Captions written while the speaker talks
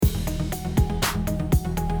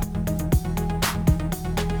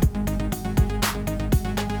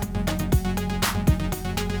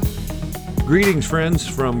Greetings, friends,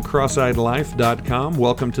 from CrossEyedLife.com.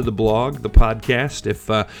 Welcome to the blog, the podcast. If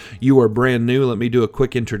you are brand new, let me do a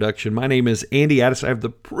quick introduction. My name is Andy Addis. I have the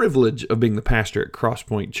privilege of being the pastor at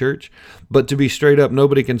Crosspoint Church. But to be straight up,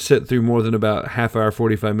 nobody can sit through more than about half hour,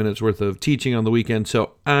 45 minutes worth of teaching on the weekend,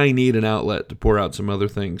 so I need an outlet to pour out some other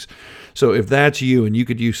things. So if that's you and you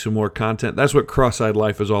could use some more content, that's what Cross-Eyed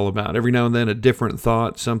Life is all about. Every now and then, a different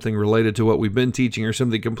thought, something related to what we've been teaching or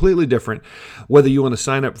something completely different. Whether you want to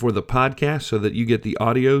sign up for the podcast so that you get the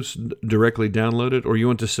audios directly downloaded, or you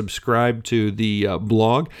want to subscribe to the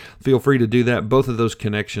blog, feel free to do that. Both of those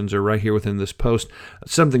connections are right here within this post.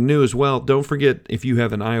 Something new as well, don't forget, if you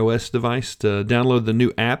have an iOS device, to download the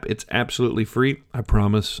new app. It's absolutely free. I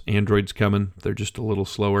promise, Android's coming. They're just a little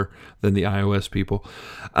slower than the iOS people.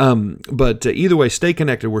 But either way, stay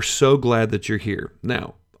connected. We're so glad that you're here.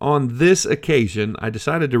 Now, on this occasion, I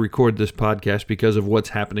decided to record this podcast because of what's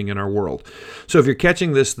happening in our world. So if you're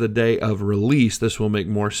catching this the day of release, this will make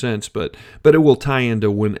more sense, but it will tie into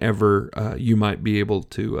whenever you might be able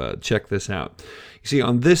to check this out. You see,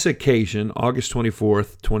 on this occasion, August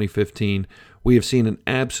 24th, 2015, we have seen an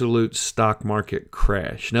absolute stock market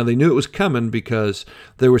crash. Now, they knew it was coming because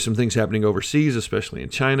there were some things happening overseas, especially in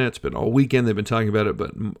China. It's been all weekend. They've been talking about it,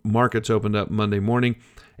 but markets opened up Monday morning,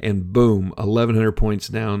 and boom, 1,100 points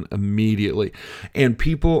down immediately. And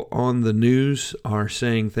people on the news are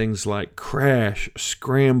saying things like crash,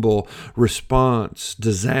 scramble, response,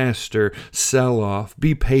 disaster, sell-off,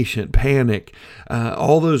 be patient, panic,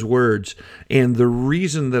 all those words. And the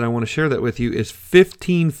reason that I want to share that with you is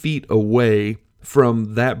 15 feet away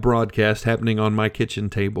from that broadcast happening on my kitchen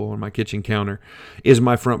table, on my kitchen counter, is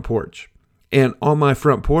my front porch. And on my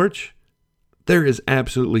front porch, there is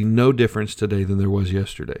absolutely no difference today than there was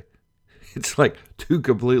yesterday. It's like two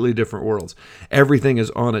completely different worlds. Everything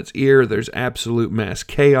is on its ear. There's absolute mass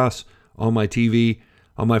chaos on my TV.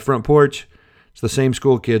 On my front porch, it's the same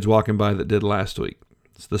school kids walking by that did last week.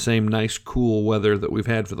 It's the same nice, cool weather that we've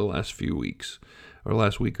had for the last few weeks, or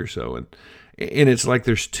last week or so. And it's like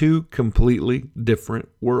there's two completely different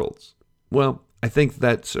worlds. Well, I think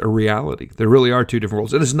that's a reality. There really are two different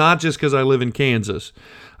worlds. And it's not just because I live in Kansas.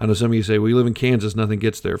 I know some of you say, we live in Kansas, nothing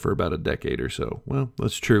gets there for about a decade or so. Well,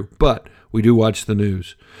 that's true. But we do watch the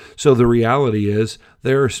news. So the reality is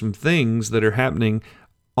there are some things that are happening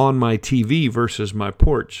on my TV versus my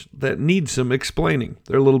porch that need some explaining.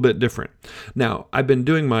 They're a little bit different. Now, I've been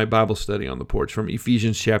doing my Bible study on the porch from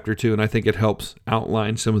Ephesians chapter 2, and I think it helps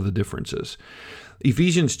outline some of the differences.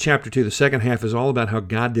 Ephesians chapter 2, the second half, is all about how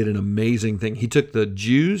God did an amazing thing. He took the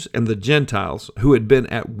Jews and the Gentiles who had been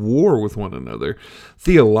at war with one another,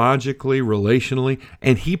 theologically, relationally,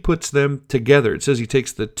 and he puts them together. It says he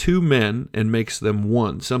takes the two men and makes them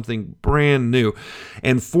one, something brand new.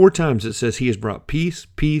 And 4 times it says he has brought peace,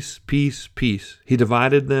 peace, peace, peace. He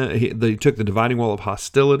divided them. He took the dividing wall of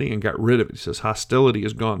hostility and got rid of it. He says hostility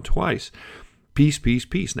is gone twice. Peace, peace,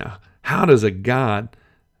 peace. Now, how does a God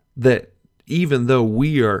that, even though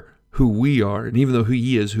we are who we are, and even though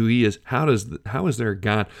he is, how is there a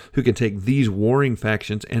God who can take these warring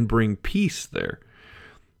factions and bring peace there?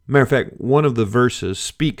 Matter of fact, one of the verses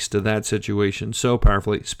speaks to that situation so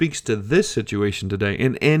powerfully, speaks to this situation today,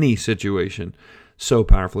 in any situation, so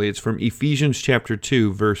powerfully. It's from Ephesians chapter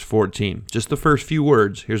 2, verse 14. Just the first few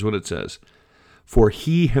words, here's what it says. For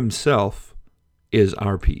he himself is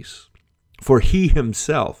our peace. For he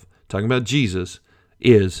himself, talking about Jesus,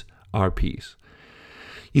 is our peace.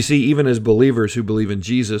 You see, even as believers who believe in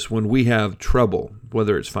Jesus, when we have trouble,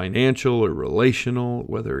 whether it's financial or relational,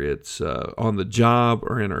 whether it's on the job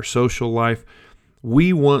or in our social life,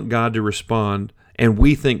 we want God to respond, and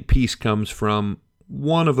we think peace comes from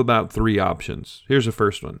one of about 3 options. Here's the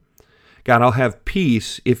first one. God, I'll have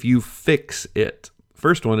peace if you fix it.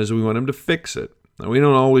 First one is we want him to fix it. Now, we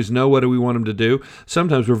don't always know what we want him to do.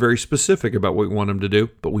 Sometimes we're very specific about what we want him to do,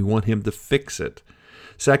 but we want him to fix it.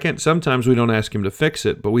 Second, sometimes we don't ask him to fix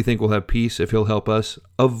it, but we think we'll have peace if he'll help us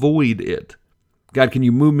avoid it. God, can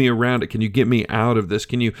you move me around it? Can you get me out of this?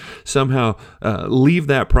 Can you somehow leave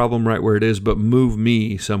that problem right where it is, but move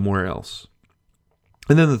me somewhere else?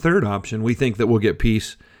 And then the third option, we think that we'll get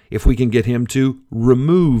peace if we can get him to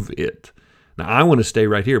remove it. Now, I want to stay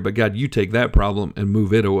right here, but God, you take that problem and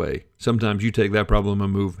move it away. Sometimes you take that problem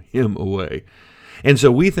and move him away. And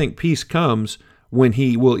so we think peace comes when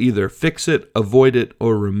he will either fix it, avoid it,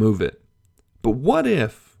 or remove it. But what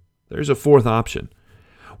if there's a fourth option?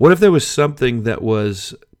 What if there was something that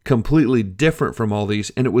was completely different from all these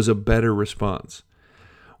and it was a better response?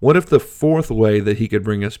 What if the fourth way that he could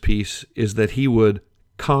bring us peace is that he would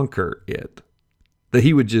conquer it? That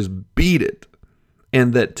he would just beat it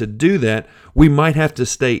And that to do that, we might have to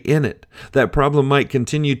stay in it. That problem might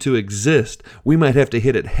continue to exist. We might have to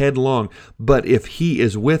hit it headlong. But if He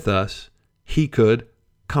is with us, He could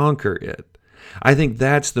conquer it. I think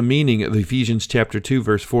that's the meaning of Ephesians chapter 2,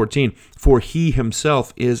 verse 14. For He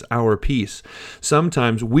Himself is our peace.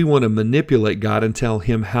 Sometimes we want to manipulate God and tell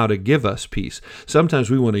Him how to give us peace. Sometimes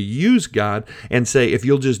we want to use God and say, if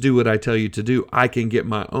you'll just do what I tell you to do, I can get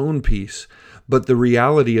my own peace. But the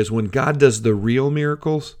reality is when God does the real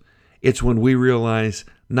miracles, it's when we realize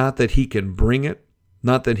not that He can bring it,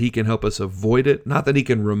 not that He can help us avoid it, not that He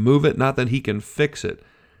can remove it, not that He can fix it,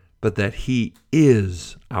 but that He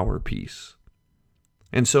is our peace.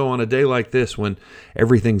 And so on a day like this, when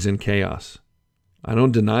everything's in chaos, I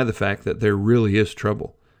don't deny the fact that there really is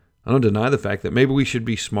trouble. I don't deny the fact that maybe we should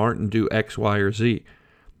be smart and do X, Y, or Z.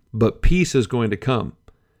 But peace is going to come,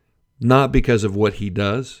 not because of what He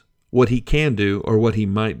does, what He can do, or what He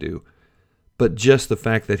might do, but just the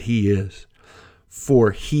fact that He is.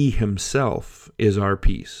 For He Himself is our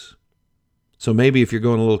peace. So maybe if you're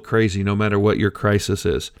going a little crazy, no matter what your crisis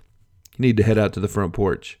is, you need to head out to the front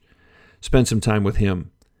porch. Spend some time with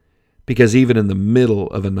Him, because even in the middle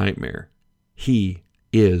of a nightmare, He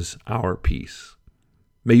is our peace.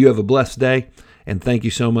 May you have a blessed day, and thank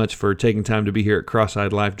you so much for taking time to be here at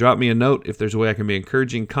Cross-Eyed Life. Drop me a note if there's a way I can be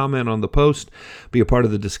encouraging. Comment on the post. Be a part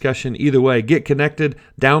of the discussion. Either way, get connected.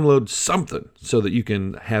 Download something so that you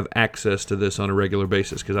can have access to this on a regular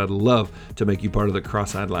basis, because I'd love to make you part of the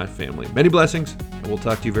Cross-Eyed Life family. Many blessings, and we'll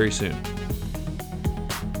talk to you very soon.